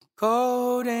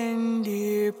Golden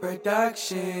Deer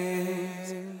Productions.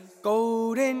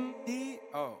 Golden Deer.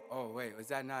 Oh, wait, was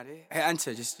that not it? Hey,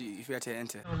 enter, you forgot to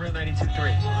enter. Real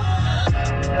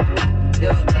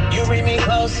 92.3. You read me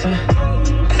closer.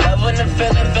 I love when the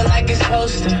feeling feel like it's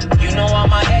posting. You know all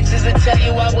my exes will tell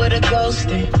you I would've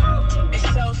ghosted.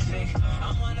 It's so sick.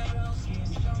 I'm one of those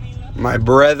kids. My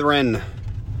brethren,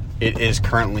 it is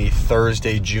currently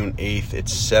Thursday, June 8th.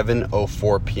 It's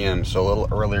 7:04 p.m., so a little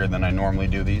earlier than I normally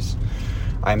do these.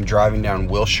 I'm driving down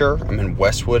Wilshire. I'm in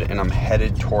Westwood, and I'm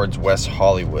headed towards West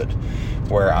Hollywood,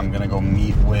 where I'm going to go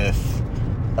meet with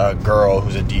a girl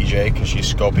who's a DJ because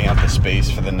she's scoping out the space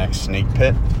for the next Snake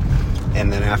Pit.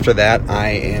 And then after that, I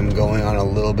am going on a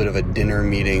little bit of a dinner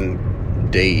meeting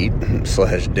date,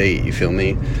 you feel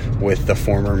me, with the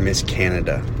former Miss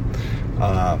Canada.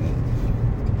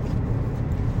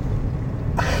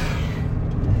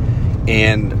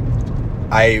 And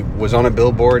I was on a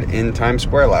billboard in Times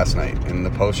Square last night, and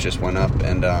the post just went up,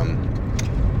 and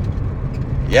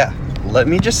let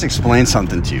me just explain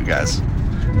something to you guys.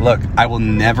 Look, I will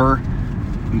never,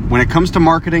 when it comes to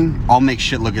marketing, I'll make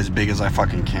shit look as big as I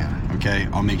fucking can, okay?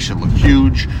 I'll make shit look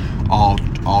huge. I'll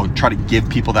try to give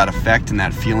people that effect and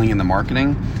that feeling in the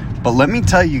marketing. But let me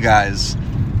tell you guys,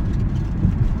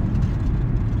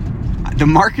 the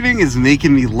marketing is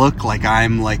making me look like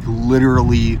I'm like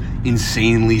literally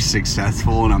insanely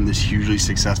successful and I'm this hugely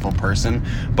successful person.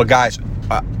 But guys,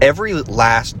 every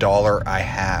last dollar I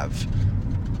have,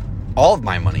 all of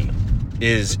my money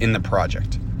is in the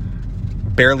project.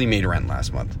 Barely made rent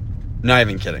last month. Not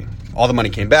even kidding. All the money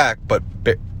came back, but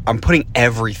I'm putting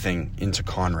everything into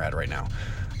Conrad right now.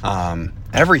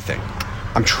 Everything.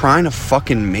 I'm trying to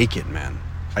fucking make it, man.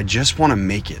 I just want to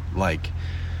make it. Like,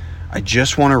 I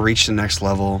just want to reach the next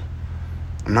level.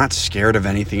 I'm not scared of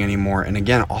anything anymore. And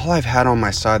again, all I've had on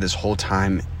my side this whole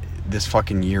time, this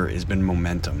fucking year, has been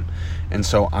momentum. And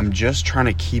so I'm just trying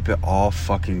to keep it all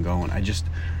fucking going. I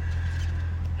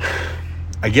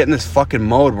get in this fucking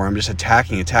mode where I'm just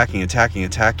attacking.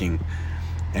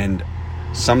 And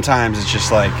sometimes it's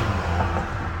just like,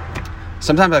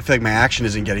 sometimes I feel like my action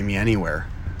isn't getting me anywhere.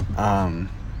 But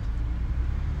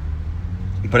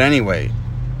anyway,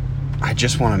 I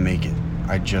just want to make it.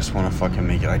 I just want to fucking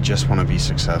make it. I just want to be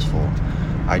successful.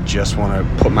 I just want to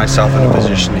put myself in a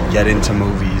position to get into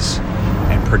movies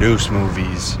and produce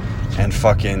movies and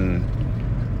fucking,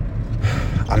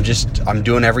 I'm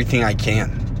doing everything I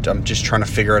can. I'm just trying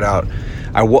to figure it out.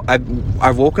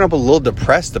 I've woken up a little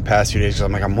depressed the past few days because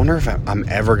I'm like, I wonder if I'm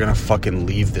ever going to fucking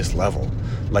leave this level.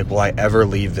 Like, will I ever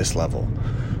leave this level?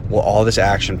 Will all this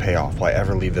action pay off? Will I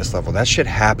ever leave this level? That shit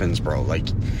happens, bro. Like,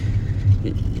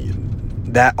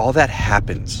 all that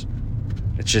happens.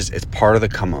 It's part of the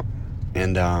come up.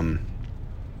 And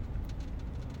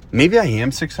maybe I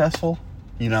am successful.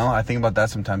 You know, I think about that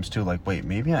sometimes too. Like, wait,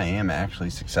 maybe I am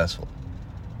actually successful.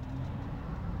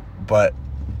 But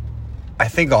I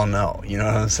think I'll know, you know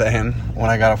what I'm saying? When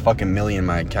I got a fucking million in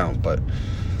my account. But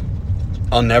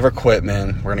I'll never quit,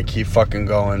 man. We're gonna keep fucking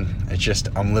going. It's just,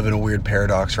 I'm living a weird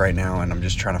paradox right now, and I'm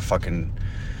just trying to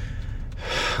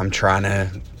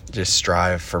just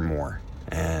strive for more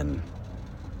and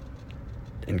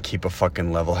keep a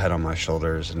fucking level head on my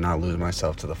shoulders and not lose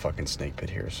myself to the fucking snake pit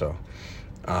here. So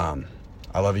I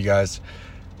love you guys.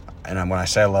 And when I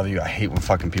say I love you, I hate when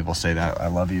fucking people say that I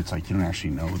love you. It's like, you don't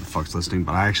actually know who the fuck's listening.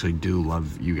 But I actually do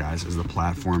love you guys as the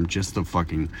platform. Just the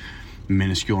fucking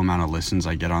minuscule amount of listens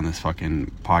I get on this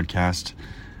fucking podcast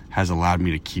has allowed me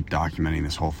to keep documenting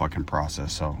this whole fucking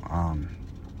process. So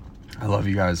I love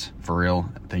you guys, for real.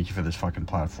 Thank you for this fucking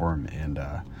platform. And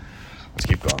let's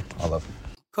keep going. I love you.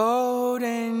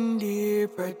 Golden Deer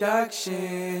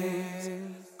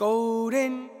Productions.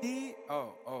 Golden Deer.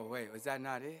 Oh, wait, was that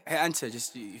not it? Hey, enter,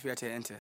 you forgot to enter.